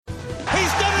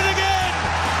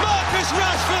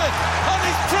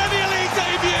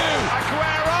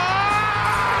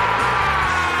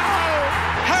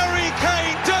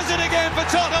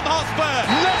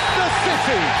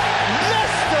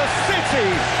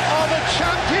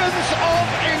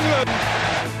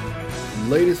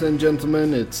Ladies and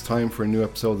gentlemen, it's time for a new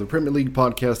episode of the Premier League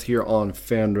Podcast here on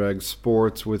FanDrag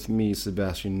Sports with me,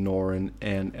 Sebastian Noren,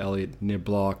 and Elliott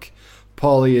Niblock.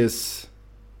 Pauly is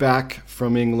back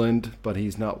from England, but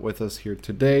he's not with us here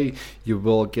today. You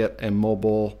will get a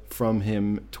mobile from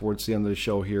him towards the end of the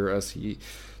show here as he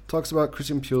talks about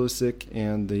Christian Pulisic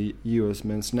and the US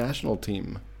men's national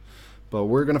team. But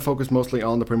we're going to focus mostly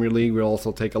on the Premier League. We'll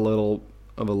also take a little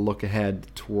of a look ahead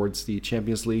towards the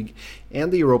Champions League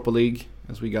and the Europa League,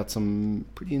 as we got some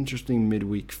pretty interesting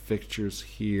midweek fixtures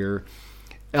here.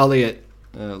 Elliott,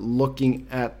 looking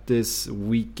at this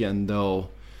weekend though,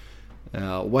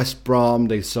 West Brom,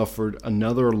 they suffered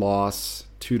another loss,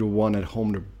 2-1 at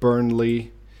home to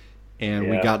Burnley, and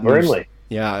we got Burnley.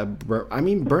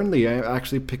 Burnley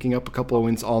actually picking up a couple of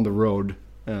wins on the road.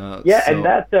 And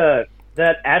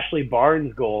that Ashley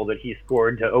Barnes goal that he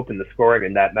scored to open the scoring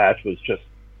in that match was just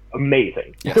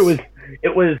amazing. Yes.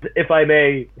 It was, if I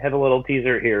may have a little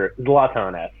teaser here,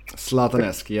 Zlatan-esque.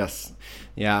 Zlatan-esque, yes.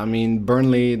 Yeah, I mean,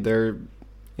 Burnley, they're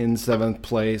in 7th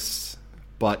place,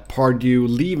 but Pardew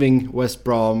leaving West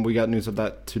Brom. We got news of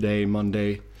that today,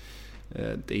 Monday.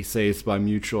 They say it's by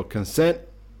mutual consent.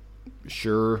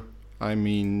 Sure, I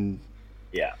mean...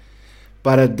 Yeah.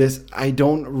 But at this, I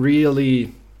don't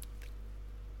really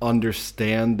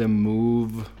understand the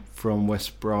move from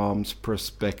West Brom's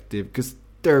perspective, because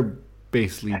they're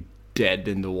basically dead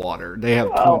in the water. They have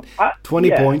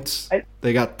 20 points.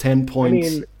 They got 10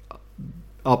 points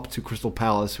up to Crystal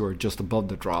Palace, who are just above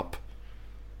the drop,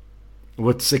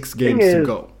 with 6 games to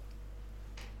go.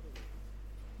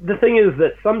 The thing is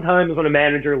that sometimes when a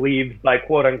manager leaves by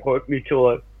quote-unquote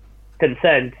mutual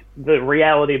consent, the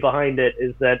reality behind it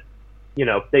is that, you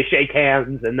know, they shake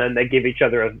hands and then they give each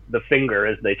other the finger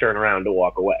as they turn around to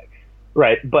walk away,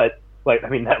 right? But,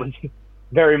 that was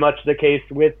very much the case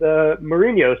with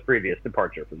Mourinho's previous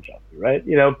departure from Chelsea, right?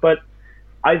 You know, but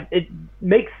it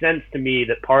makes sense to me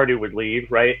that Pardew would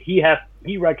leave, right? He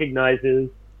recognizes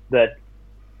that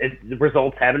the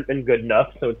results haven't been good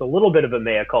enough, so it's a little bit of a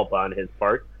mea culpa on his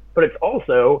part, but it's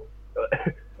also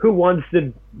who wants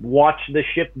to watch the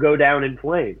ship go down in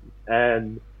flames?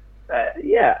 And I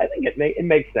think it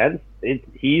makes sense.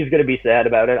 He's going to be sad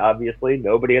about it, obviously.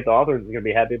 Nobody at the Hawthorns is going to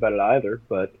be happy about it either.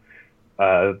 But,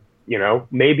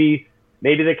 maybe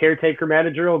the caretaker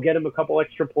manager will get him a couple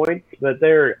extra points. But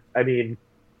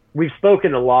we've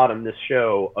spoken a lot on this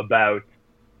show about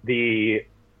the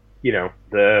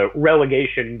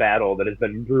relegation battle that has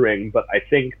been brewing. But I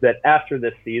think that after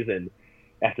this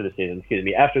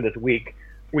week,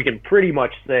 we can pretty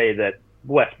much say that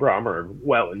West Brom are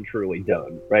well and truly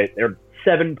done, right? They're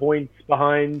 7 points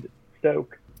behind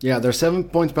Stoke. Yeah, they're 7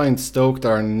 points behind Stoke.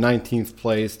 They're in 19th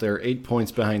place. They're 8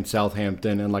 points behind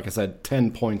Southampton. And like I said,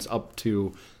 10 points up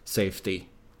to safety.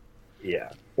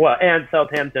 Yeah. Well, and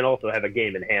Southampton also have a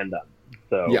game in hand on them.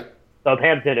 So yeah.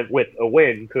 Southampton, with a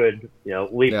win, could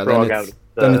leapfrog out.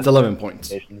 Then it's 11 points.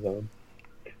 Zone.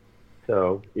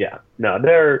 So, yeah. No,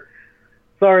 they're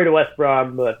sorry to West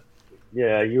Brom, but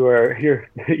yeah,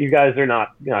 you guys are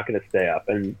not going to stay up,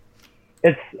 and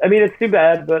it's too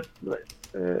bad, but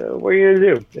what are you going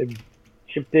to do? They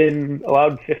chipped in,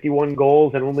 allowed 51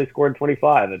 goals, and only scored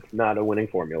 25. It's not a winning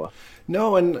formula.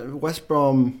 No, and West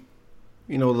Brom,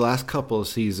 the last couple of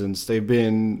seasons, they've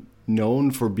been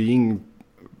known for being,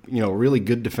 really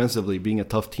good defensively, being a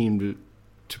tough team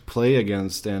to play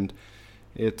against, and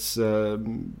it's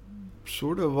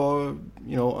sort of,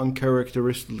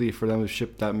 uncharacteristically for them to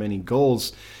ship that many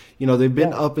goals. They've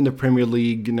been up in the Premier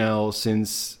League now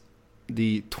since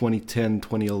the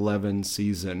 2010-2011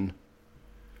 season.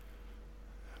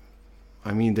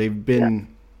 They've been,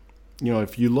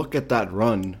 if you look at that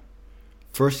run,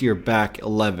 first year back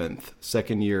 11th,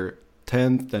 second year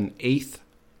 10th and 8th,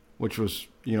 which was,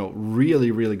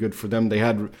 really, really good for them. They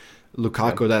had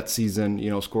Lukaku that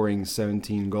season, scoring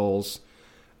 17 goals.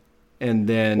 And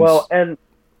then...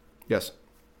 Yes.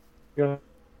 Go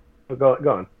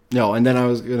on. No, and then I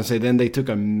was going to say, then they took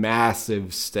a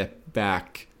massive step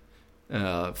back,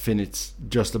 finished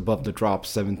just above the drop,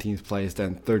 17th place,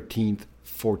 then 13th,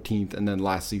 14th, and then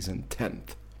last season,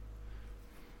 10th.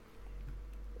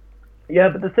 Yeah,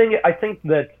 but the thing, I think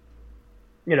that,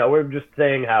 we're just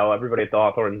saying how everybody at the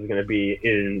Hawthorns is going to be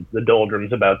in the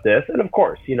doldrums about this. And of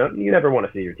course, you never want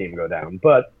to see your team go down.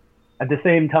 But at the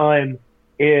same time,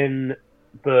 in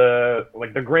the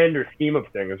grander scheme of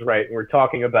things, right? We're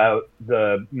talking about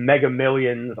the mega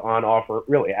millions on offer,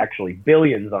 really actually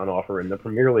billions on offer in the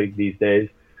Premier League these days.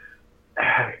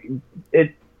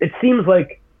 It seems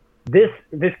like this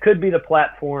could be the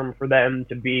platform for them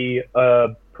to be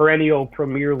a perennial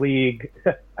Premier League,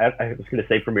 I was going to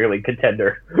say Premier League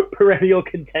contender, perennial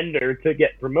contender to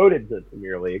get promoted to the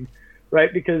Premier League,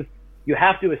 right? Because you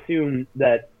have to assume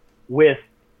that with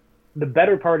the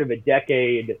better part of a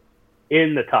decade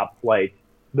in the top flight,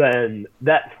 then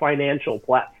that financial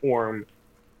platform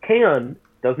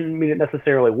doesn't mean it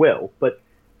necessarily will, but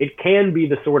it can be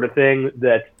the sort of thing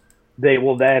that they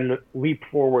will then leap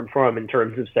forward from in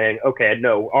terms of saying, okay,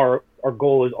 no, our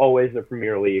goal is always the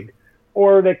Premier League.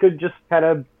 Or they could just kind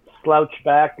of slouch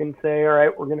back and say, all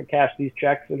right, we're going to cash these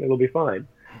checks and it'll be fine.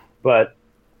 But,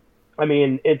 I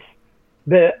mean, it's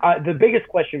the biggest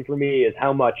question for me is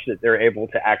how much that they're able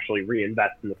to actually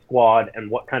reinvest in the squad and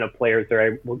what kind of players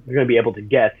they're going to be able to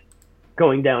get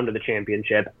going down to the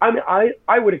championship. I mean,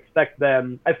 I would expect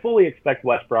them, I fully expect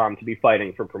West Brom to be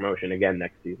fighting for promotion again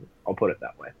next season. I'll put it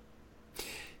that way.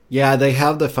 Yeah, they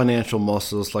have the financial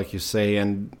muscles, like you say,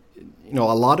 and a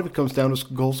lot of it comes down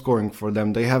to goal scoring for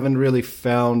them. They haven't really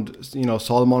found,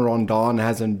 Solomon Rondon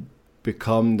hasn't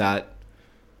become that.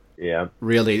 Yeah.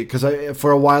 Really, because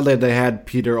for a while they had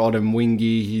Peter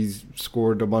Odemwingie. He's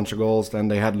scored a bunch of goals. Then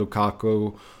they had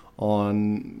Lukaku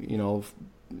on,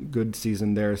 good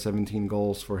season there, 17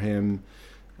 goals for him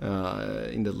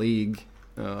in the league.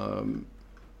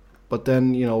 But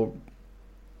then,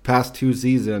 past 2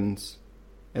 seasons,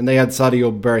 and they had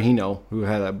Sadio Berahino, who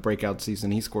had a breakout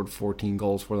season. He scored 14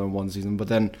 goals for them one season. But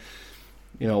then,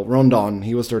 Rondon,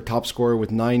 he was their top scorer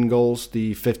with 9 goals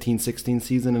the 15-16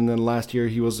 season. And then last year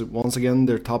he was once again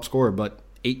their top scorer, but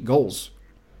 8 goals.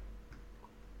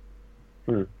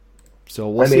 So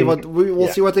we'll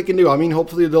see what they can do. I mean,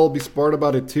 hopefully they'll be smart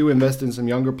about it too, invest in some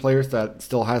younger players that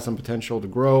still has some potential to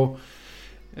grow.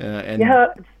 I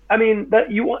mean, that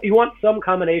you want some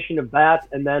combination of that,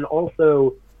 and then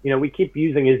also, we keep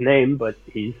using his name, but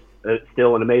he's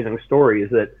still an amazing story, is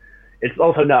that it's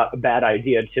also not a bad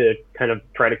idea to kind of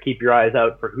try to keep your eyes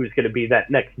out for who's going to be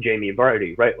that next Jamie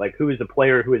Vardy, right? Like, who is a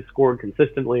player who has scored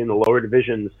consistently in the lower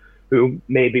divisions, who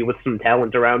maybe with some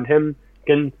talent around him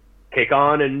can kick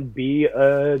on and be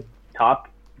a top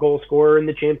goal scorer in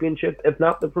the championship, if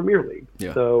not the Premier League.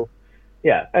 Yeah. So,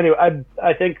 yeah. Anyway,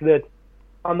 I think that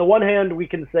on the one hand, we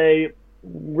can say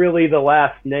really the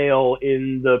last nail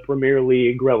in the Premier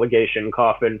League relegation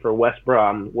coffin for West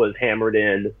Brom was hammered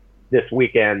in this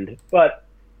weekend. But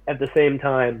at the same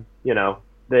time,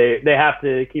 they have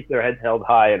to keep their heads held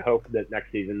high and hope that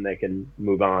next season they can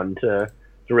move on to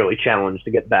really challenge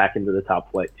to get back into the top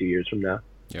flight 2 years from now.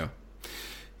 Yeah.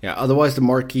 Yeah, otherwise the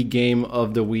marquee game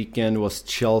of the weekend was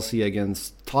Chelsea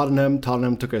against Tottenham.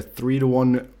 Tottenham took a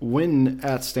 3-1 win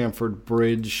at Stamford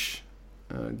Bridge.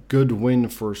 Good win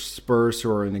for Spurs,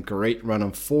 who are in a great run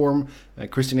of form.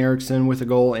 Christian Eriksen with a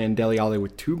goal and Dele Alli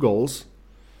with 2 goals.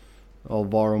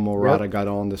 Alvaro Morata got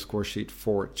on the score sheet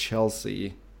for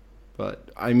Chelsea.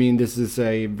 But, I mean, this is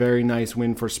a very nice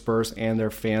win for Spurs and their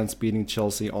fans, beating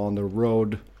Chelsea on the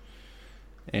road.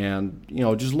 And,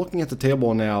 just looking at the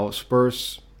table now,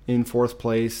 Spurs in 4th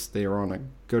place. They are on a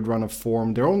good run of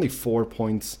form. They're only 4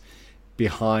 points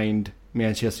behind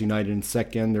Manchester United in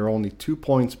 2nd. They're only 2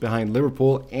 points behind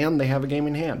Liverpool, and they have a game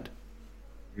in hand.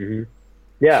 Mm-hmm.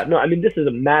 Yeah, no, I mean, this is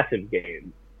a massive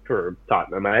game for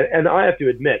Tottenham. And I have to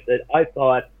admit that I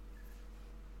thought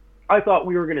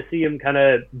we were going to see him kind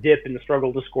of dip and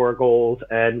struggle to score goals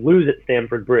and lose at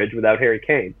Stamford Bridge without Harry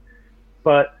Kane.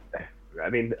 But, I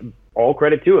mean, all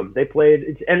credit to him. They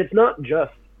played, and it's not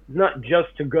just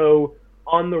to go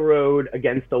on the road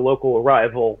against a local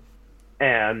rival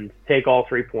and take all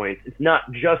 3 points. It's not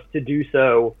just to do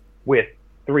so with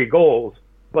 3 goals,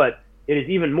 but it is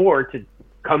even more to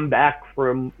come back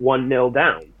from 1-0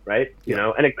 down, right?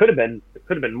 And it could have been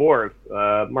more if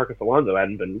Marcus Alonso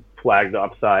hadn't been flagged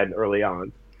offside early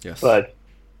on. Yes. But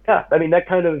yeah, I mean, that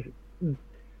kind of,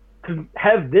 to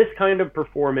have this kind of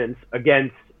performance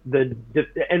against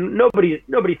and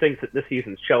nobody thinks that this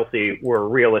season's Chelsea were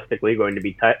realistically going to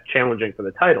be challenging for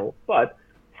the title, but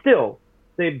still,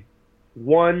 they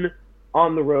won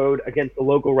on the road against a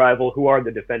local rival who are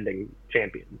the defending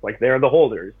champions. Like, they're the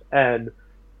holders. And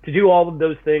to do all of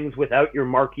those things without your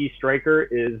marquee striker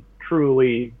is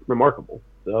truly remarkable.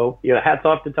 So, hats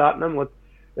off to Tottenham.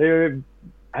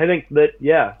 I think that,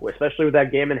 especially with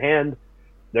that game in hand,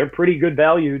 they're pretty good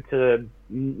value to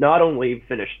not only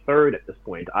finish 3rd at this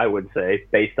point, I would say,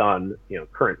 based on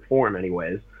current form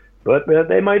anyways, but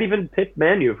they might even pick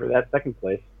Man U for that 2nd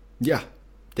place. Yeah,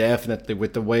 definitely.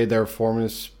 With the way their form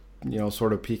is,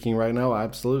 sort of peaking right now,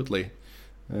 absolutely.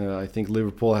 I think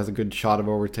Liverpool has a good shot of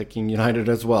overtaking United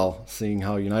as well, seeing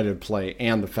how United play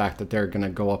and the fact that they're going to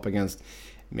go up against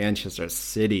Manchester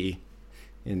City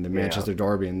in the Manchester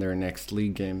Derby in their next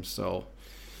league game. So,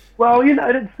 Well,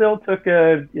 United still took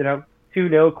a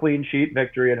 2-0 clean sheet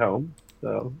victory at home,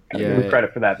 so gotta give them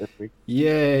credit for that this week.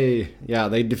 Yay! Yeah,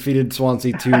 they defeated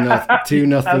Swansea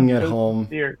 2-0 at home.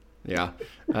 Sincere. Yeah,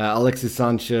 Alexis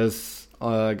Sanchez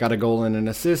got a goal and an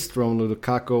assist. Romelu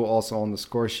Lukaku also on the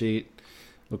score sheet.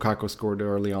 Lukaku scored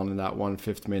early on in that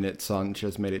 5th minute.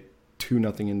 Sanchez made it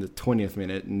 2-0 in the 20th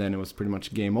minute, and then it was pretty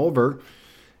much game over.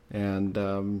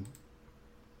 And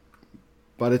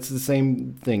but it's the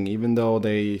same thing, even though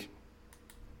they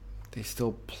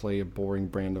still play a boring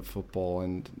brand of football,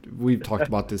 and we've talked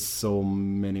about this so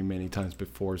many times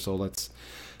before. So let's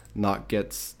not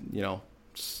get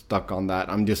stuck on that.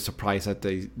 I'm just surprised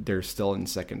that they're still in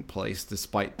second place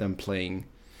despite them playing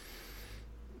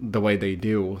the way they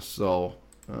do. So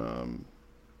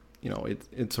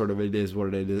it sort of it is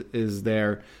what it is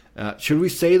there. Should we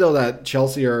say though that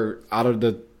Chelsea are out of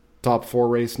the top 4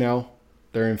 race now?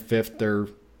 They're in 5th. They're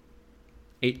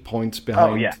 8 points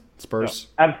behind Spurs.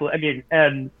 No, absolutely. I mean,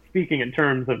 and speaking in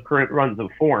terms of current runs of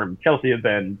form, Chelsea have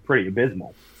been pretty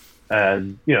abysmal.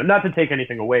 And not to take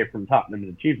anything away from Tottenham's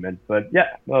achievement, but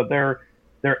they're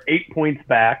 8 points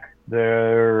back.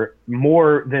 They're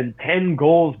more than 10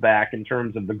 goals back in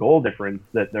terms of the goal difference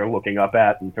that they're looking up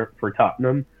at for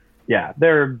Tottenham. Yeah,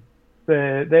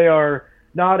 they are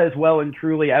not as well and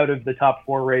truly out of the top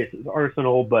 4 race as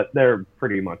Arsenal, but they're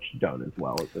pretty much done as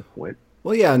well at this point.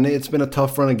 Well, yeah, and it's been a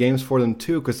tough run of games for them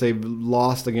too, because they've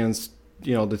lost against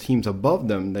the teams above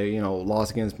them. They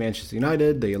lost against Manchester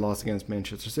United, they lost against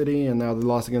Manchester City, and now they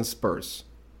lost against Spurs.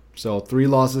 So 3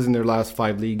 losses in their last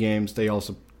 5 league games. They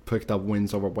also picked up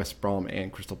wins over West Brom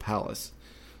and Crystal Palace.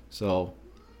 So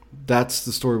that's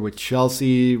the story with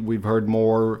Chelsea. We've heard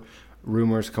more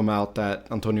rumors come out that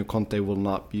Antonio Conte will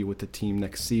not be with the team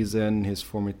next season. His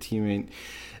former teammate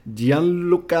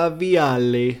Gianluca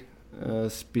Vialli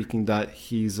speaking that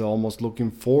he's almost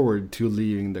looking forward to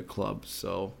leaving the club.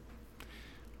 So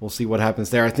we'll see what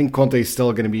happens there. I think Conte is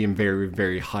still going to be in very,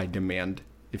 very high demand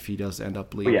if he does end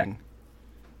up leaving.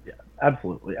 Yeah,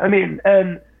 absolutely. I mean,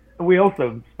 and we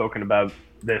also spoken about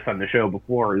this on the show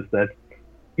before, is that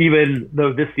even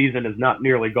though this season has not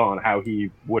nearly gone how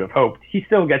he would have hoped, he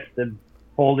still gets to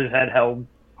hold his head held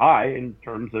high in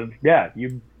terms of,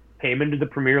 you came into the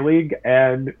Premier League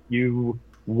and you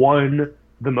won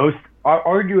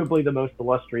arguably the most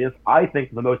illustrious, I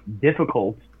think the most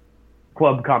difficult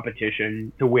club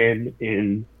competition to win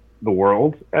in the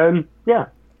world. And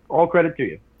all credit to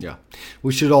you. Yeah.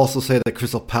 We should also say that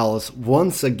Crystal Palace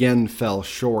once again fell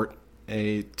short.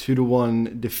 A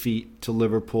 2-1 defeat to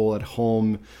Liverpool at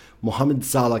home. Mohamed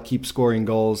Salah keeps scoring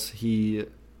goals. He,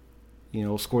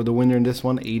 scored the winner in this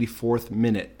one, 84th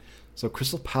minute. So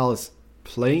Crystal Palace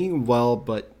playing well,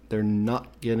 but they're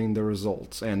not getting the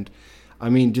results. And, I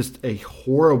mean, just a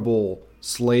horrible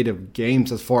slate of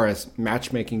games as far as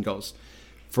matchmaking goes.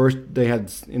 First, they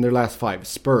had, in their last 5,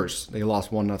 Spurs, they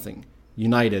lost 1-0.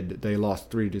 United, they lost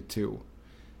 3-2.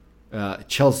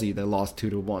 Chelsea, they lost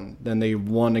 2-1. Then they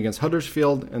won against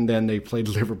Huddersfield, and then they played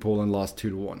Liverpool and lost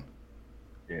 2-1.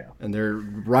 Yeah. And they're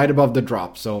right above the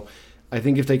drop. So I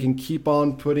think if they can keep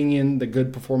on putting in the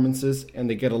good performances and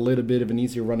they get a little bit of an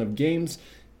easier run of games,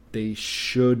 they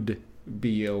should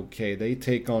be okay. They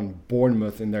take on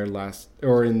Bournemouth in their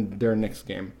next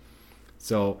game.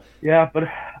 So yeah, but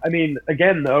I mean,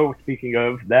 again though, speaking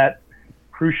of that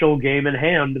crucial game in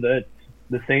hand that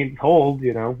the Saints hold,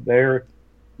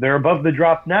 they're above the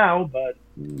drop now, but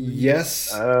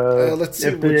yes. Let's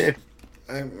see.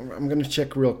 I'm going to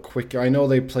check real quick. I know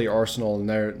they play Arsenal in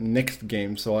their next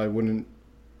game, so I wouldn't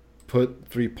put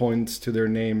 3 points to their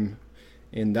name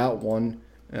in that one.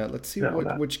 Let's see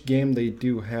which game they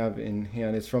do have in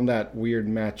hand. It's from that weird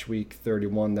Matchweek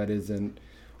 31 that isn't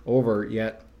over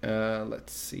yet.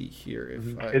 Let's see here.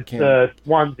 It's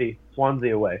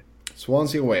Swansea away.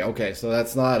 Swansea away. Okay, so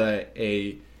that's not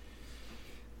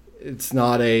it's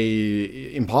not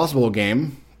a impossible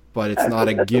game, but it's not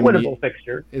a gimme. Winnable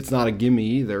fixture. It's not a gimme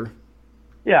either.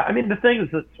 Yeah, I mean, the thing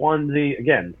is that Swansea,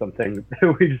 again, something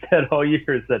we've said all year,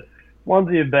 is that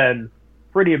Swansea have been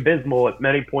pretty abysmal at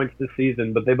many points this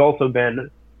season, but they've also been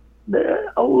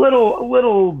a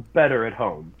little better at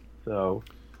home. So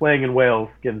playing in Wales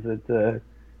gives it a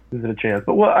chance.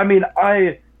 But I mean,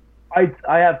 I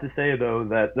have to say though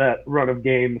that run of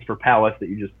games for Palace that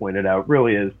you just pointed out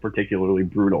really is particularly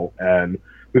brutal. And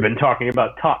we've been talking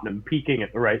about Tottenham peaking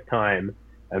at the right time,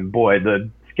 and boy, the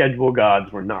schedule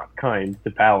gods were not kind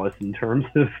to Palace in terms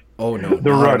of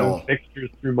the run of fixtures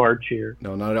through March here.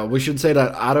 No, not at all. We should say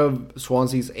that out of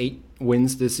Swansea's 8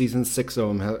 wins this season, 6 of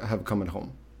them have come at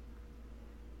home.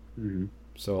 Mm-hmm.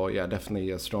 So yeah, definitely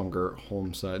a stronger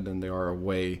home side than they are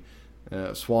away.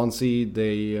 Swansea,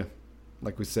 they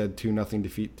like we said, 2-0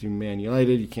 defeat to Man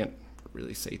United. You can't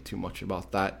really say too much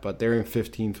about that, but they're in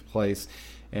 15th place,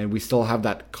 and we still have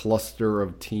that cluster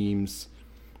of teams.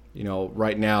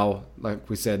 Right now, like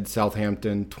we said,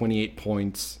 Southampton, 28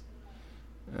 points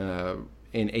in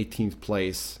 18th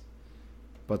place,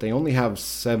 but they only have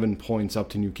 7 points up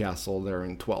to Newcastle. They're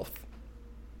in 12th.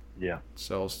 Yeah.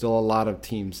 So still a lot of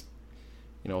teams,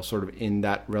 sort of in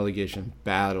that relegation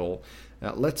battle.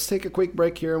 Let's take a quick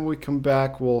break here, and when we come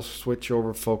back, we'll switch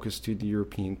over focus to the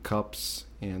European Cups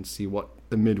and see what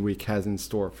the midweek has in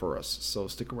store for us. So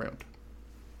stick around.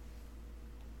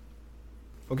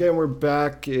 Okay, and we're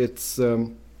back. It's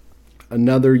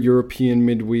another European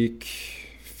midweek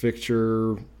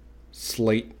fixture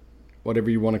slate,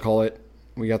 whatever you want to call it.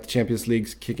 We got the Champions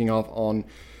Leagues kicking off on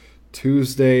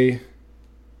Tuesday.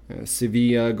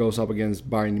 Sevilla goes up against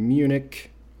Bayern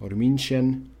Munich, or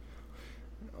München.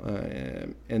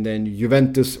 And then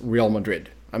Juventus, Real Madrid.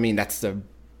 I mean, that's the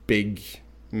big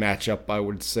matchup, I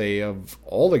would say, of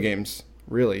all the games,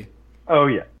 really. Oh,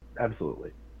 yeah,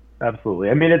 absolutely. Absolutely.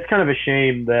 I mean, it's kind of a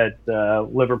shame that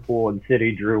Liverpool and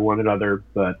City drew one another,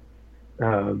 but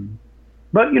you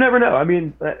never know. I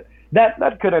mean,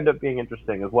 that could end up being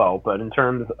interesting as well. But in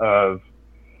terms of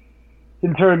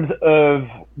the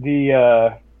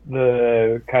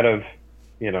kind of,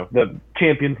 the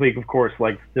Champions League, of course,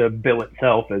 likes to bill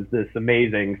itself as this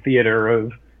amazing theater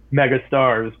of mega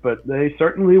stars, but they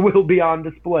certainly will be on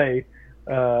display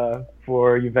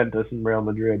for Juventus and Real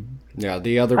Madrid. Yeah,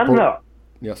 the other. I don't know.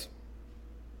 Yes.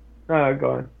 Go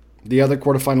on. The other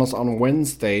quarterfinals on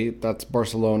Wednesday, that's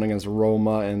Barcelona against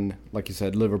Roma, and like you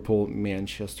said, Liverpool,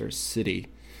 Manchester City.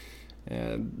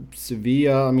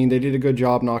 Sevilla, I mean, they did a good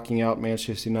job knocking out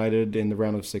Manchester United in the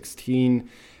round of 16.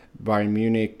 Bayern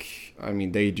Munich, I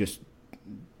mean, they just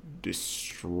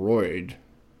destroyed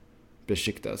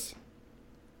Besiktas.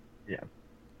 Yeah.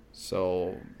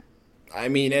 So, I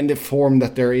mean, and the form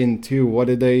that they're in too. What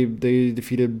did they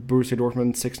defeated Borussia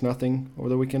Dortmund 6-0 over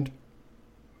the weekend?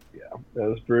 Yeah, that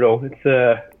was brutal. It's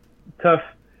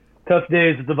tough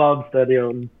days at the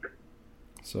Waldstadion.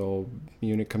 So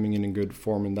Munich coming in good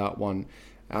form in that one.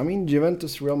 I mean,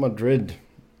 Juventus, Real Madrid.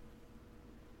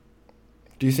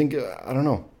 Do you think? I don't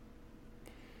know.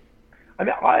 I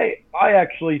mean, I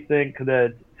actually think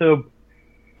that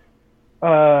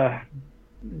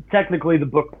technically the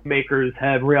bookmakers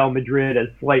have Real Madrid as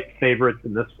slight favorites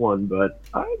in this one, but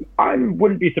I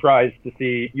wouldn't be surprised to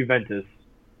see Juventus.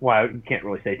 Well, you can't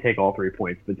really say take all 3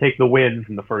 points, but take the wins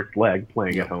in the first leg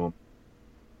playing at home.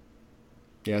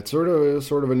 Yeah, it's sort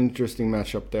of an interesting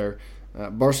matchup there.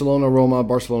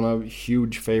 Barcelona,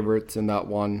 huge favorites in that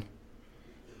one.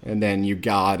 And then you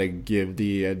gotta give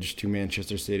the edge to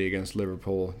Manchester City against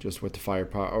Liverpool, just with the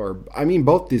firepower. I mean,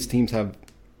 both these teams have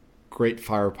great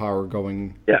firepower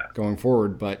going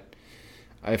forward, but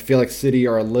I feel like City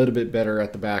are a little bit better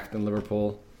at the back than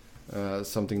Liverpool.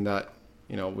 Something that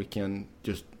we can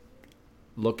just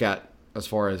look at as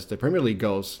far as the Premier League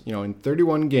goes. In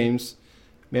 31 games,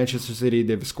 Manchester City,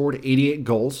 they've scored 88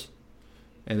 goals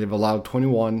and they've allowed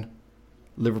 21.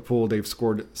 Liverpool, they've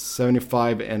scored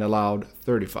 75 and allowed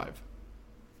 35.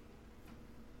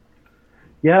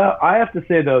 Yeah, I have to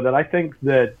say, though, that I think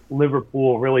that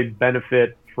Liverpool really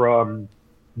benefit from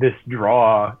this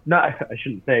draw. I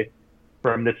shouldn't say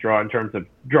from this draw in terms of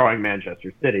drawing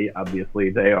Manchester City. Obviously,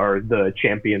 they are the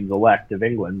champions-elect of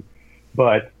England.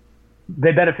 But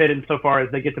they benefit insofar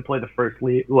as they get to play the first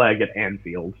leg at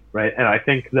Anfield, right? And I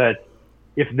think that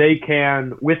if they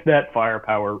can, with that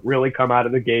firepower, really come out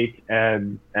of the gate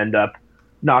and end up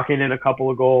knocking in a couple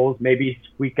of goals, maybe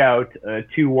squeak out a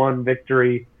 2-1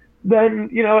 victory, then,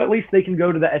 at least they can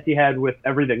go to the Etihad with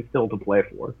everything still to play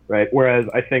for, right? Whereas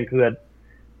I think that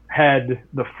had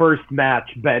the first match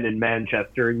been in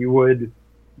Manchester, you would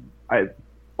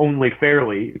only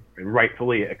fairly and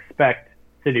rightfully expect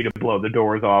City to blow the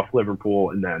doors off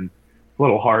Liverpool, and then a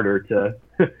little harder to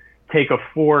take a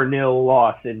 4-0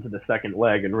 loss into the second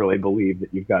leg and really believe that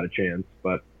you've got a chance.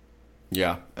 But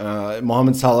yeah,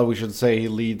 Mohamed Salah, we should say, he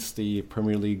leads the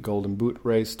Premier League Golden Boot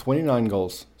race, 29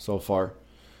 goals so far.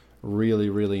 Really,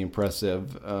 really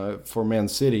impressive. For Man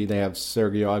City, they have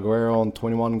Sergio Aguero on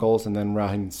 21 goals and then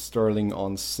Raheem Sterling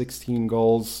on 16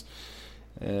 goals.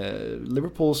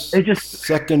 Liverpool's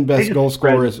second best goal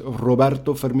scorer is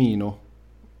Roberto Firmino,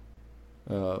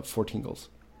 14 goals.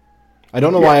 I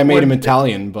don't know why I made him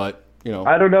Italian, but,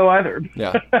 I don't know either.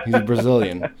 Yeah, he's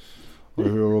Brazilian.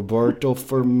 Roberto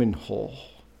Firmino.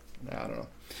 I don't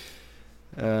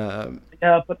know.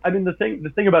 Yeah, but I mean, the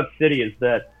thing about City is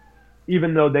that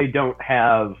even though they don't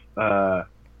have,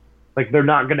 they're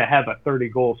not going to have a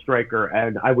 30-goal striker,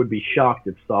 and I would be shocked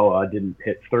if Salah didn't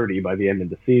hit 30 by the end of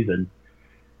the season.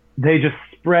 they just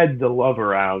spread the love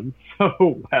around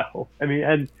so well. I mean,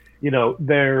 and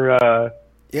their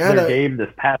game this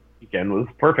past weekend was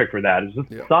perfect for that. It's just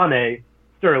Sané,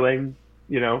 Sterling.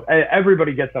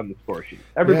 Everybody gets on the score sheet.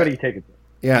 Everybody takes it.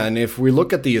 Yeah, and if we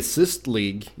look at the assist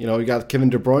league, you got Kevin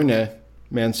De Bruyne,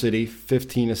 Man City,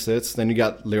 15 assists. Then you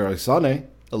got Leroy Sané,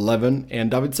 11,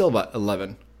 and David Silva,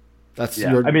 11. That's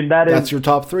your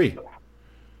top three.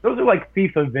 Those are like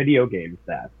FIFA video game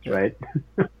stats, right?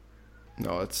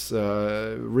 No, it's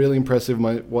really impressive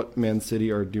what Man City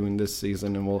are doing this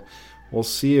season, and we'll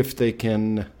see if they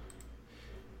can.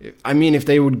 I mean, if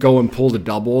they would go and pull the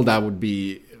double, that would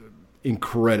be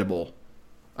incredible.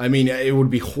 I mean, it would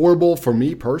be horrible for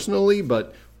me personally,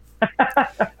 but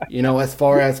as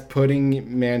far as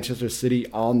putting Manchester City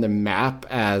on the map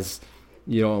as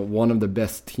one of the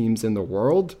best teams in the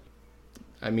world,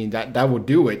 I mean that would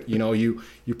do it. You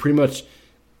pretty much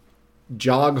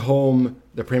jog home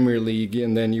the Premier League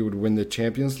and then you would win the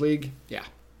Champions League. Yeah.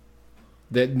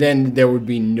 Then there would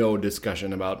be no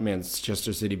discussion about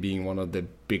Manchester City being one of the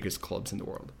biggest clubs in the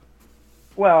world.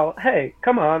 Well, hey,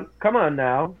 come on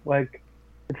now. Like,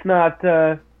 it's not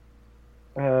it's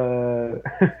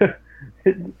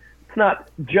not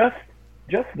just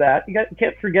that. You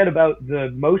can't forget about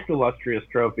the most illustrious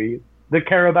trophy, the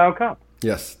Carabao Cup.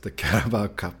 Yes, the Carabao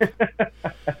Cup.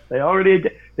 They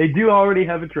do already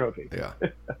have a trophy. Yeah.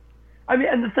 I mean,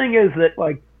 and the thing is that,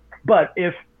 like, but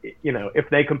if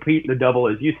they compete in the double,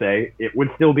 as you say, it would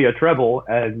still be a treble,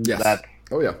 and yes. That's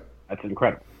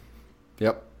incredible.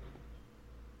 Yep.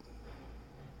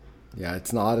 Yeah,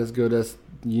 it's not as good as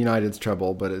United's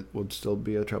treble, but it would still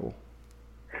be a treble.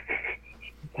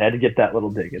 Had to get that little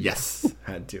dig in. Yes,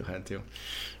 had to.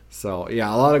 So,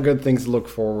 yeah, a lot of good things to look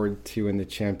forward to in the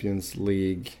Champions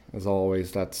League. As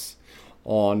always, that's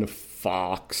on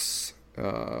Fox.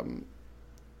 On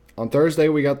Thursday,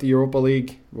 we got the Europa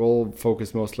League. We'll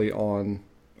focus mostly on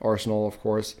Arsenal, of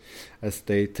course, as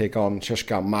they take on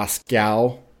CSKA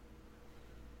Moscow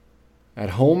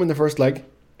at home in the first leg.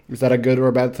 Is that a good or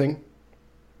a bad thing?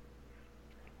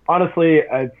 Honestly,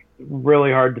 it's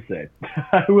really hard to say.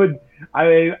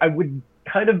 I would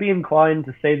kind of be inclined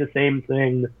to say the same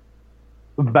thing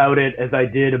about it as I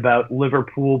did about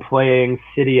Liverpool playing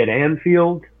City at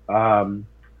Anfield,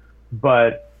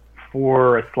 but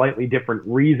for a slightly different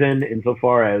reason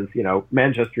insofar as,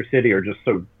 Manchester City are just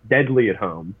so deadly at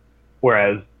home,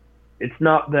 whereas it's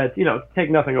not that, take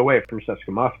nothing away from CSKA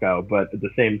Moscow, but at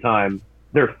the same time,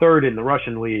 they're third in the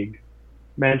Russian league.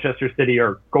 Manchester City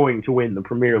are going to win the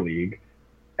Premier League,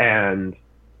 and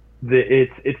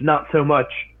it's not so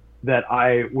much that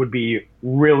I would be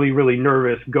really, really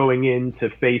nervous going in to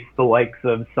face the likes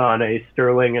of Sané,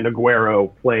 Sterling, and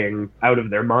Aguero playing out of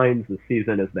their minds this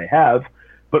season as they have,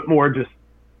 but more just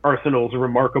Arsenal's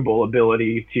remarkable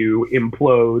ability to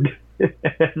implode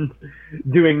and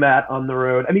doing that on the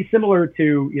road. I mean, similar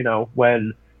to,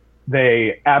 when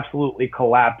they absolutely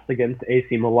collapsed against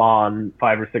AC Milan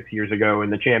 5 or 6 years ago in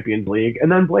the Champions League,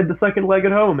 and then played the second leg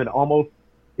at home and almost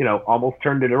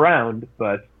turned it around.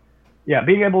 But yeah,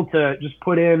 being able to just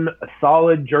put in a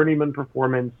solid journeyman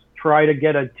performance, try to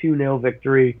get a 2-0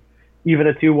 victory, even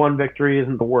a 2-1 victory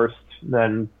isn't the worst,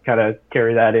 then kind of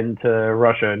carry that into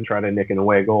Russia and try to nick an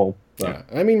away goal. So. Yeah,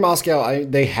 I mean, Moscow,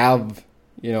 they have,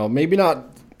 maybe not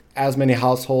as many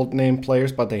household name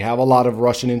players, but they have a lot of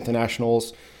Russian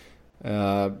internationals.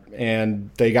 And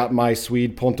they got my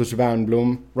Swede Pontus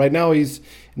Wernbloom. Right now, he's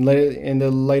in the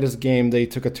latest game. They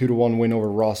took a 2-1 win over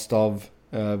Rostov.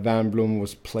 Wernbloom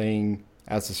was playing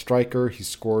as a striker. He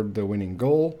scored the winning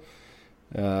goal.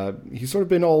 He's sort of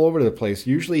been all over the place.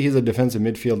 Usually, he's a defensive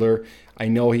midfielder. I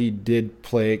know he did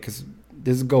play because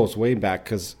this goes way back.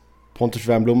 Because Pontus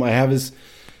Wernbloom, I have his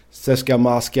CSKA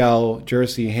Moscow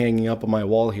jersey hanging up on my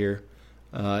wall here.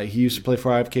 He used to play for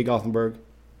IFK Gothenburg,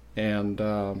 and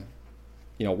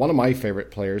one of my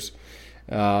favorite players.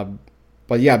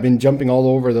 But yeah, I've been jumping all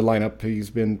over the lineup. He's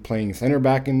been playing center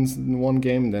back in one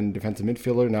game, then defensive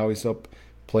midfielder. Now he's up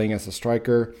playing as a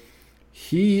striker.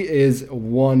 He is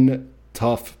one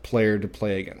tough player to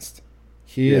play against.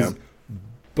 He is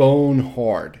bone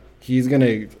hard.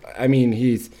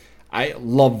 I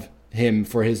love him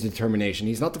for his determination.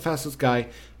 He's not the fastest guy,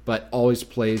 but always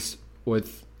plays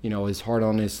with, his heart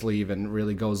on his sleeve and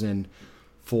really goes in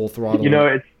full throttle.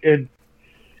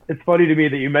 It's funny to me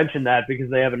that you mentioned that, because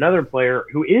they have another player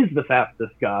who is the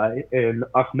fastest guy in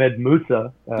Ahmed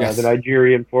Musa, the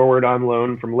Nigerian forward on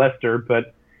loan from Leicester.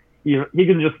 But he's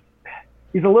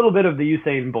a little bit of the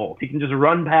Usain Bolt. He can just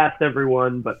run past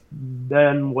everyone, but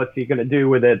then what's he going to do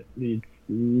with it? It's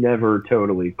never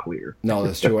totally clear. No,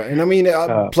 that's true. And I mean,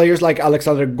 players like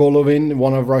Alexander Golovin,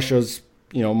 one of Russia's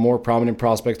more prominent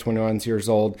prospects, 21 years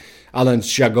old. Alan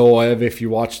Shagoev, if you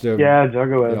watch the... Yeah,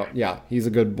 Shagoev. He's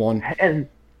a good one. And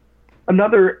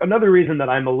another reason that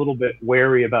I'm a little bit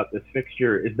wary about this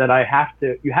fixture is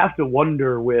that you have to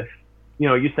wonder with,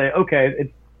 you say,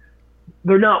 okay,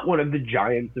 they're not one of the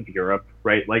giants of Europe,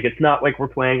 right? Like, it's not like we're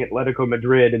playing Atletico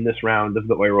Madrid in this round of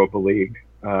the Europa League.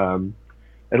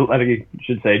 Atletico,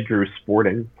 should say, Drew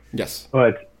Sporting. Yes.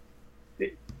 But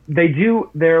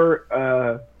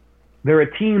they're a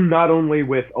team not only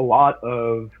with a lot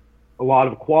of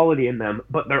quality in them,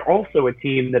 but they're also a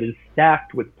team that is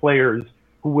stacked with players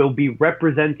who will be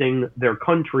representing their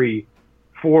country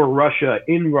for Russia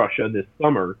in Russia this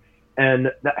summer.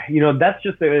 And that's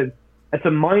just it's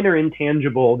a minor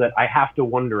intangible that I have to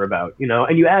wonder about,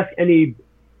 and you ask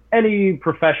any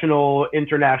professional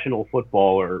international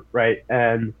footballer, right?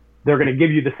 And they're going to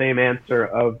give you the same answer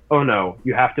of, oh no,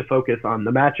 you have to focus on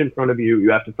the match in front of you. You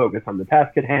have to focus on the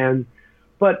task at hand.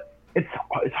 But it's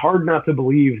hard not to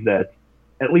believe that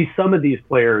at least some of these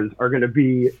players are going to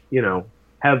be,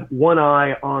 have one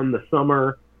eye on the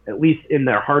summer, at least in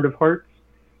their heart of hearts.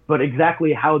 But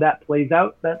exactly how that plays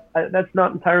out, that's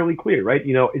not entirely clear, right?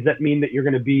 Does that mean that you're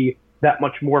going to be that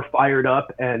much more fired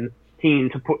up and keen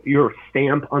to put your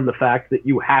stamp on the fact that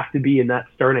you have to be in that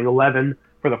starting 11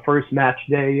 for the first match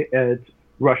day at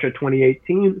Russia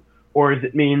 2018? Or does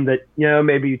it mean that,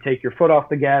 maybe you take your foot off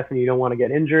the gas and you don't want to get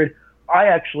injured? I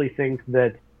actually think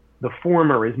that the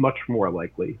former is much more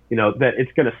likely, that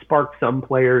it's going to spark some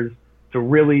players to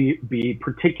really be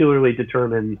particularly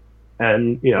determined.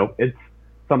 And, it's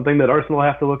something that Arsenal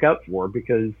have to look out for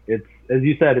because it's, as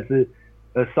you said, it's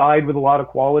a side with a lot of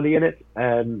quality in it.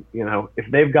 And, if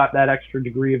they've got that extra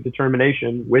degree of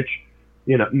determination, which,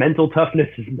 mental toughness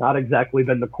has not exactly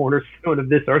been the cornerstone of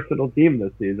this Arsenal team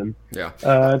this season. Yeah.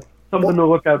 Something to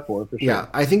look out for sure. Yeah,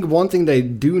 I think one thing they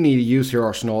do need to use here,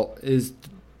 Arsenal, is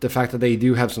the fact that they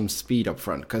do have some speed up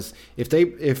front. Because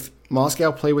if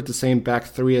Moscow play with the same back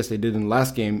three as they did in the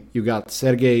last game, you got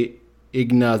Sergei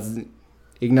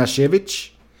Ignashevich,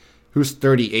 who's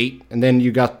 38, and then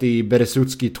you got the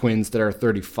Beresutsky twins that are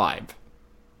 35.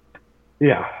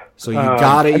 Yeah. So you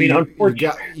gotta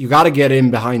get in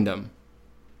behind them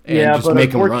and just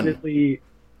make them run.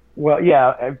 Well,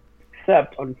 yeah,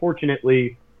 except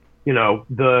unfortunately,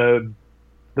 the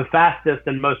fastest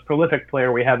and most prolific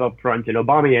player we have up front in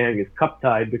Aubameyang is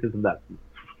cup-tied because of that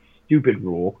stupid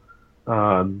rule.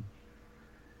 And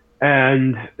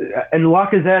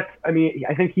Lacazette,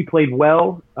 I think he played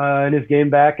well in his game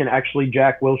back, and actually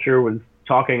Jack Wilshere was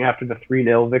talking after the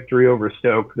 3-0 victory over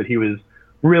Stoke that he was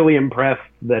really impressed,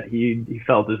 that he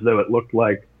felt as though it looked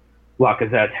like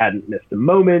Lacazette hadn't missed a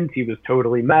moment. He was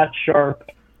totally match sharp.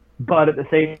 But at the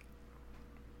same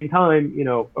time,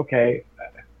 okay,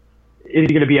 is he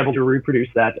going to be able to reproduce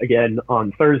that again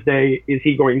on Thursday? Is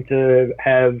he going to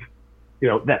have,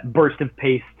 that burst of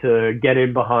pace to get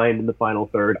in behind in the final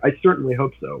third? I certainly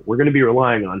hope so. We're going to be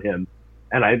relying on him.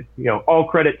 And all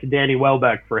credit to Danny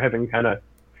Welbeck for having kind of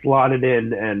slotted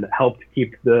in and helped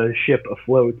keep the ship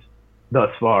afloat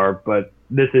thus far. But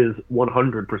this is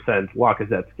 100%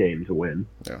 Lacazette's game to win.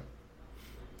 Yeah.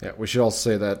 Yeah, we should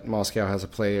also say that Moscow has a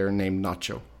player named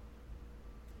Nacho.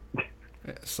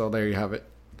 So there you have it.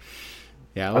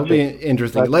 Yeah, it'll be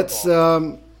interesting. Let's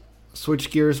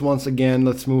switch gears once again.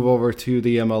 Let's move over to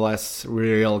the MLS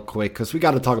real quick because we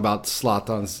got to talk about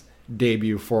Zlatan's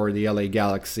debut for the LA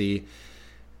Galaxy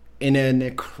in an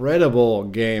incredible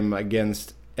game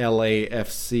against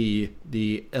LAFC,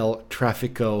 the El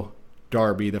Tráfico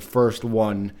derby, the first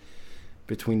one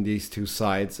between these two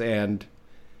sides. And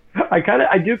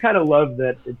I do kind of love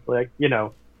that it's like,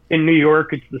 in New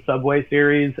York, it's the Subway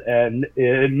Series, and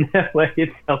in LA,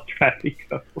 it's El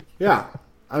Tráfico. Yeah.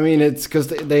 It's because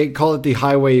they call it the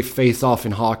highway face-off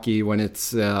in hockey when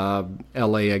it's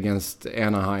LA against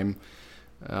Anaheim,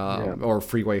 or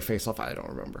freeway face-off. I don't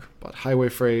remember. But I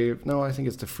think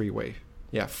it's the freeway.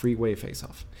 Yeah, freeway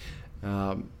face-off.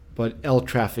 But El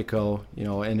Tráfico,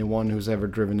 anyone who's ever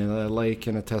driven in LA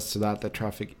can attest to that. The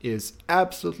traffic is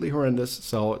absolutely horrendous.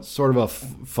 So it's sort of a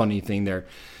funny thing there.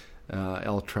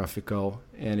 El Tráfico,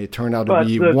 and it turned out to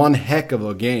be one heck of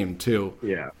a game too.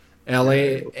 Yeah,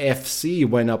 LAFC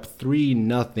went up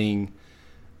 3-0.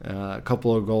 A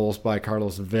couple of goals by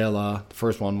Carlos Vela. The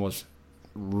first one was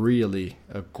really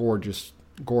a gorgeous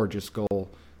goal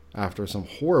after some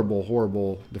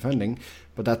horrible defending.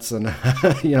 But that's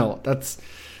that's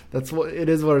what it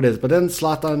is. What it is. But then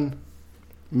Zlatan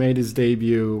made his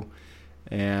debut,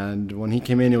 and when he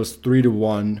came in, it was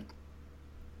 3-1.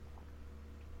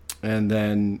 And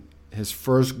then his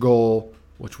first goal,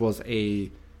 which was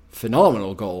a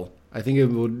phenomenal goal, I think it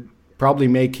would probably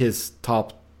make his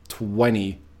top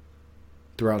 20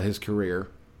 throughout his career.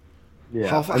 Yeah.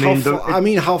 How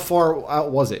far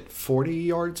out was it? 40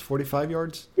 yards? 45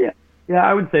 yards? Yeah. Yeah,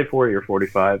 I would say 40 or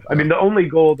 45. I mean, the only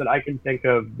goal that I can think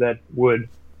of that would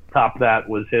top that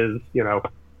was his,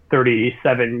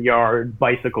 37-yard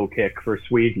bicycle kick for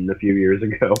Sweden a few years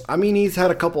ago. I mean, he's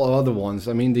had a couple of other ones.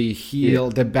 I mean,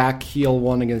 the back heel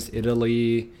one against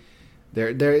Italy.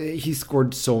 He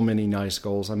scored so many nice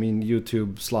goals. I mean,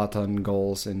 YouTube Zlatan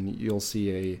goals, and you'll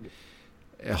see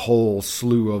a whole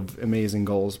slew of amazing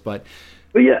goals. But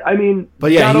yeah, I mean,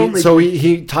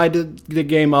 he tied the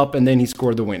game up, and then he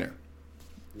scored the winner.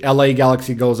 LA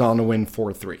Galaxy goes on to win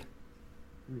 4-3.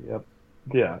 Yep.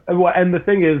 Yeah. And the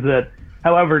thing is that,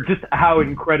 however, just how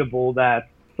incredible that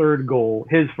third goal,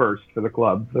 his first for the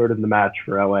club, third in the match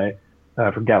for LA,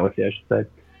 for Galaxy, I should say,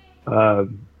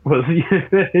 was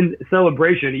in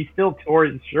celebration. He still tore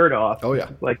his shirt off. Oh, yeah.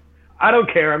 Like, I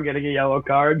don't care. I'm getting a yellow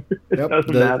card. It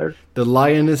doesn't matter. The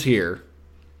lion is here.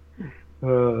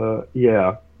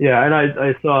 Yeah. Yeah, and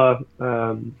I saw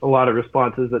a lot of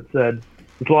responses that said,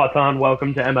 Zlatan,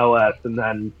 welcome to MLS, and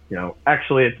then,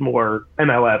 actually it's more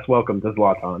MLS, welcome to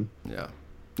Zlatan. Yeah.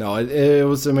 No, it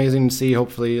was amazing to see.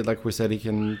 Hopefully, like we said, he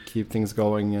can keep things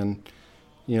going and,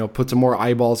 put some more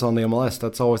eyeballs on the MLS.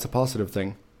 That's always a positive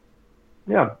thing.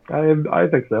 Yeah, I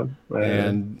think so.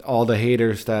 And all the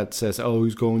haters that says, oh,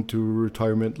 he's going to a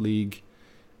retirement league,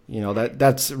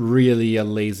 that's really a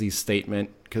lazy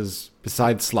statement, because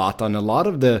besides Zlatan, a lot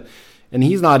of and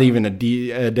he's not even a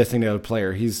designated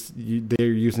player. They're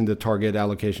using the target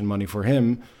allocation money for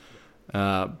him.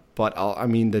 But I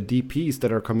mean, the DPs that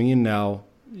are coming in now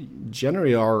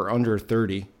generally are under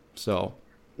 30. So.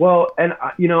 Well, and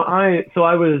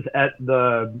I was at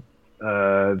the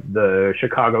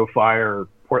Chicago Fire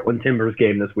Portland Timbers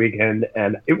game this weekend,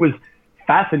 and it was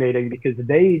fascinating because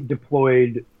they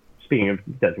deployed. Speaking of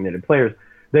designated players,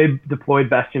 they deployed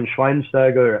Bastian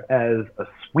Schweinsteiger as a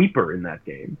sweeper in that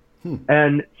game.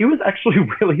 And he was actually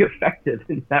really effective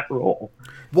in that role.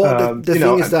 Well, the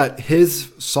thing is that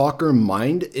his soccer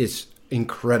mind is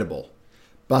incredible.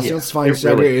 Bastian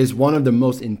Schweinsteiger is one of the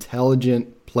most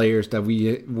intelligent players that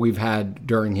we've had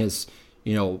during his,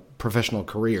 professional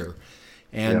career.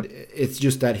 And it's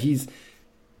just that he's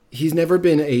never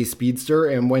been a speedster,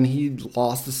 and when he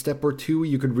lost a step or two,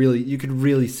 you could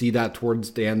really see that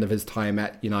towards the end of his time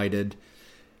at United.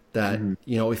 That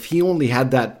if he only had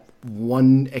that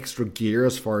one extra gear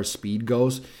as far as speed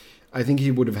goes, I think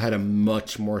he would have had a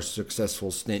much more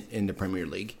successful stint in the Premier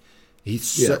League.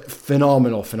 He's a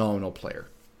phenomenal player.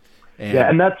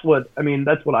 And that's what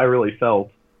I really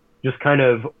felt, just kind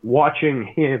of watching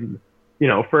him,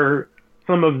 for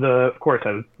some of of course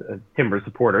I was a Timber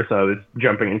supporter, so I was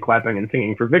jumping and clapping and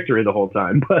singing for victory the whole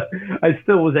time, but I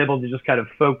still was able to just kind of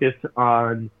focus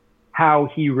on how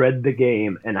he read the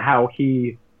game and how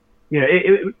he,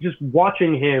 just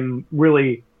watching him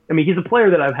really, he's a player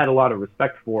that I've had a lot of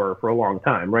respect for a long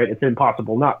time, right? It's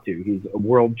impossible not to. He's a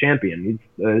world champion.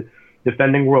 He's a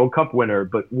defending World Cup winner,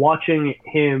 but watching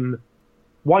him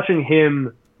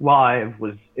live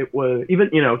was even,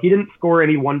 he didn't score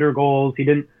any wonder goals. He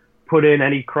didn't put in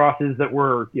any crosses that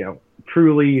were,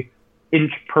 truly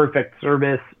inch perfect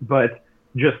service, but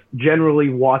just generally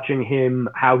watching him,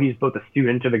 how he's both a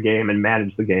student of the game and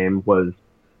managed the game was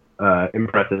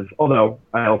impressive. Although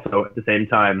I also, at the same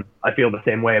time, I feel the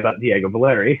same way about Diego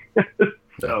Valeri.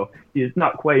 So he's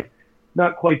not quite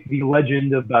the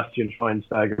legend of Bastian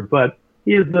Schweinsteiger, but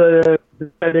he is the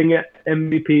defending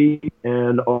MVP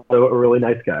and also a really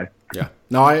nice guy. Yeah.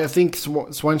 No, I think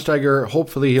Schweinsteiger,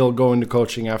 hopefully he'll go into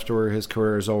coaching after his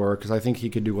career is over, because I think he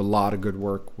could do a lot of good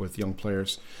work with young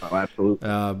players. Oh, absolutely.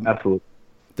 Absolutely.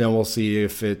 Then we'll see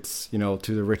if it's, to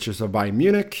the riches of Bayern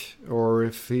Munich, or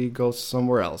if he goes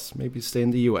somewhere else. Maybe stay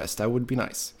in the US. That would be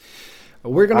nice.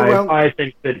 I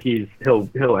think that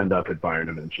he'll end up at Bayern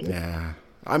eventually. Yeah.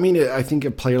 I think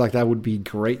a player like that would be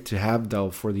great to have,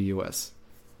 though, for the US.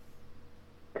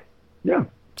 Yeah.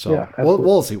 So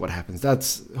we'll see what happens.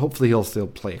 Hopefully he'll still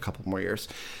play a couple more years.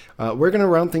 We're going to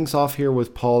round things off here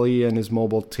with Pauly and his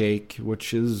mobile take,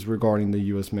 which is regarding the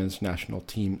U.S. men's national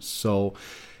team. So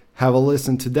have a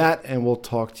listen to that, and we'll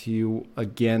talk to you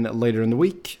again later in the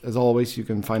week. As always, you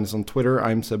can find us on Twitter.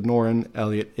 I'm Seb Noren.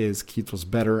 Elliott is Keith was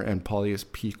better, and Pauly is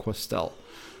P. Kwestel.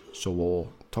 So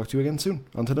we'll talk to you again soon.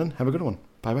 Until then, have a good one.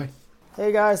 Bye-bye.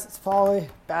 Hey guys, it's Pauly,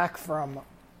 back from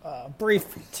a brief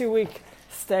 2-week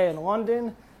stay in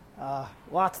London.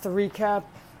 Lots to recap.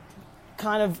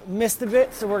 kind of missed a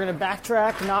bit, so we're going to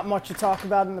backtrack. Not much to talk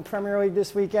about in the Premier League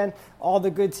this weekend. All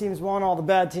the good teams won, all the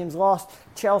bad teams lost.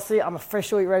 Chelsea, I'm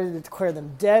officially ready to declare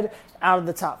them dead out of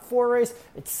the top 4 race.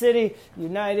 It's City,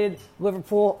 United,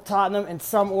 Liverpool, Tottenham in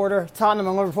some order. Tottenham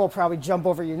and Liverpool probably jump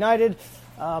over United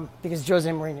because Jose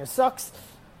Mourinho sucks.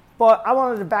 But I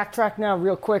wanted to backtrack now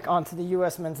real quick onto the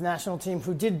U.S. men's national team,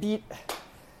 who did beat,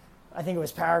 I think it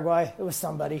was Paraguay. It was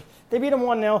somebody. They beat them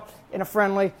 1-0 in a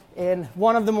friendly, in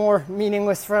one of the more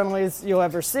meaningless friendlies you'll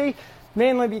ever see,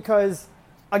 mainly because,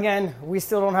 again, we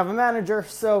still don't have a manager,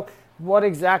 so what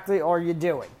exactly are you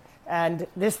doing? And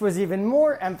this was even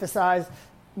more emphasized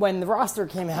when the roster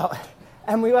came out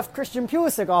and we left Christian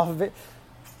Pulisic off of it,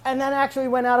 and then actually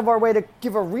went out of our way to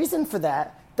give a reason for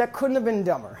that couldn't have been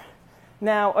dumber.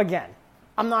 Now, again,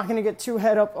 I'm not going to get too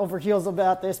head up over heels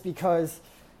about this because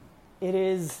it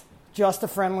is just a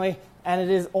friendly and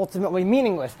it is ultimately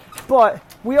meaningless. But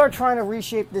we are trying to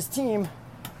reshape this team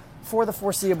for the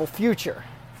foreseeable future.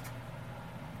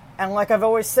 And like I've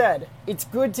always said, it's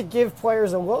good to give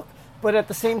players a look, but at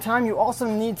the same time, you also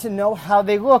need to know how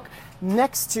they look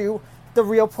next to the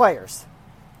real players.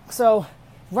 So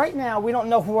right now, we don't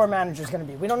know who our manager is going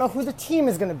to be. We don't know who the team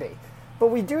is going to be. But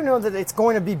we do know that it's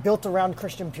going to be built around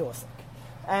Christian Pulisic.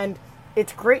 And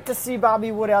it's great to see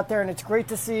Bobby Wood out there, and it's great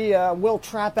to see Will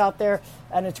Trapp out there,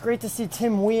 and it's great to see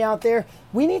Tim Wee out there.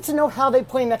 We need to know how they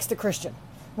play next to Christian.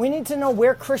 We need to know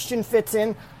where Christian fits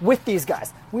in with these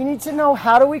guys. We need to know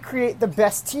how do we create the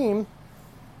best team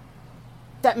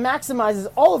that maximizes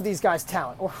all of these guys'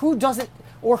 talent, or who doesn't,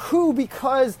 or who,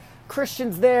 because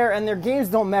Christian's there and their games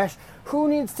don't mesh, who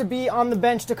needs to be on the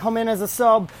bench to come in as a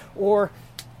sub or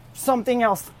something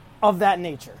else of that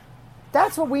nature.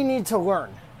 That's what we need to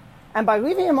learn. And by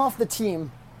leaving him off the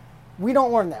team, we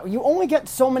don't learn that. You only get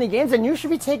so many games, and you should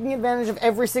be taking advantage of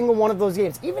every single one of those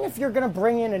games. Even if you're going to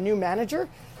bring in a new manager,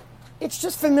 it's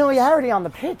just familiarity on the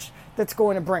pitch that's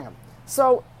going to bring him.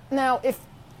 So now, if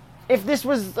this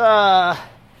was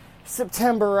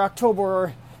September or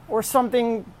October or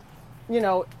something,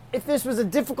 if this was a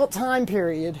difficult time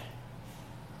period,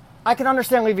 I can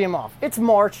understand leaving him off. It's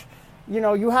March.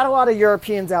 You had a lot of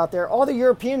Europeans out there. All the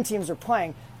European teams are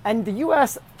playing. And the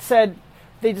U.S. said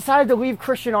they decided to leave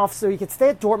Christian off so he could stay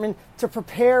at Dortmund to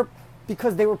prepare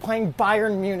because they were playing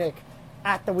Bayern Munich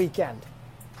at the weekend.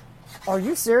 Are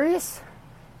you serious?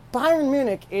 Bayern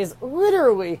Munich is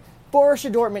literally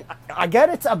Borussia Dortmund. I get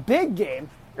it's a big game,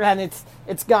 and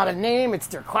it's got a name. It's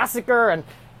their Klassiker,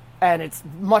 and it's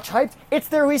much hyped. It's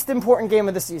their least important game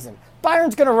of the season.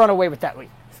 Bayern's going to run away with that lead,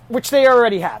 which they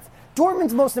already have.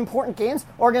 Dortmund's most important games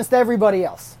are against everybody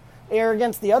else. They're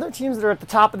against the other teams that are at the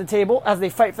top of the table as they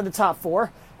fight for the top 4,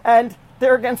 and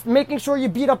they're against making sure you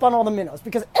beat up on all the minnows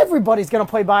because everybody's going to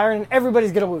play Bayern and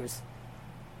everybody's going to lose.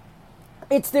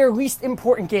 It's their least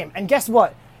important game. And guess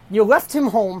what? You left him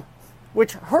home,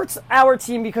 which hurts our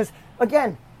team because,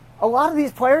 again, a lot of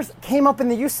these players came up in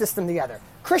the youth system together.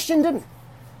 Christian didn't.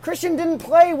 Christian didn't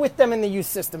play with them in the youth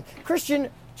system. Christian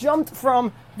jumped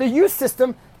from the youth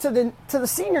system to the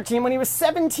senior team when he was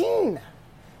 17.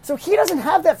 So he doesn't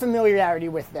have that familiarity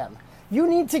with them. You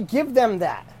need to give them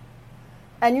that.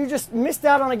 And you just missed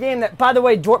out on a game that, by the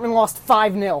way, Dortmund lost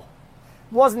 5-0.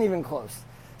 Wasn't even close.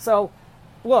 So,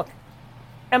 look,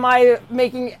 am I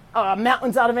making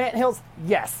mountains out of anthills?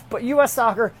 Yes. But U.S.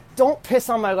 Soccer, don't piss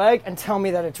on my leg and tell me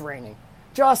that it's raining.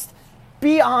 Just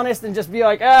be honest and just be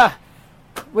like,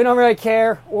 we don't really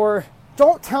care. Or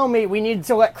don't tell me we need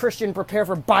to let Christian prepare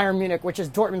for Bayern Munich, which is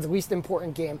Dortmund's least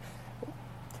important game.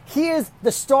 He is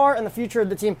the star and the future of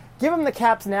the team. Give him the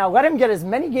caps now. Let him get as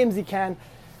many games as he can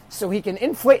so he can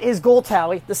inflate his goal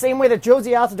tally the same way that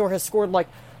Josie Altidore has scored like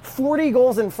 40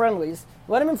 goals in friendlies.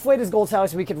 Let him inflate his goal tally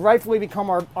so he could rightfully become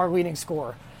our leading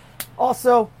scorer.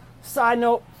 Also, side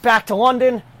note, back to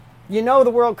London. You know the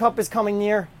World Cup is coming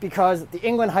near because the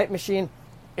England hype machine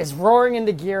is roaring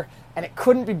into gear, and it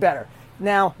couldn't be better.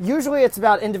 Now, usually it's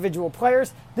about individual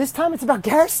players. This time it's about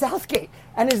Gareth Southgate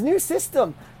and his new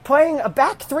system. Playing a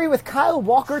back 3 with Kyle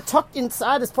Walker tucked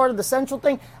inside as part of the central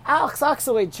thing. Alex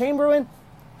Oxlade-Chamberlain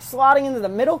slotting into the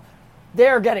middle.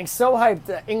 They're getting so hyped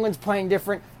that England's playing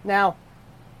different. Now,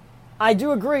 I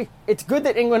do agree. It's good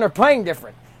that England are playing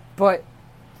different. But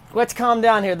let's calm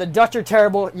down here. The Dutch are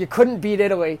terrible. You couldn't beat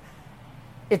Italy.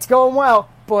 It's going well,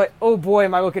 but oh boy,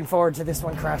 am I looking forward to this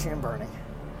one crashing and burning.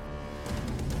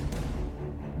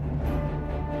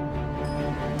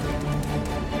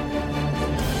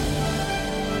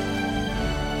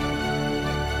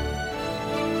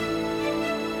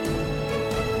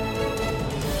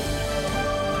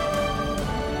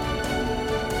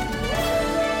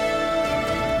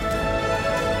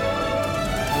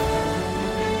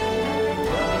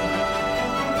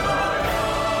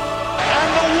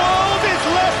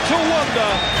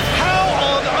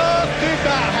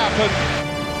 could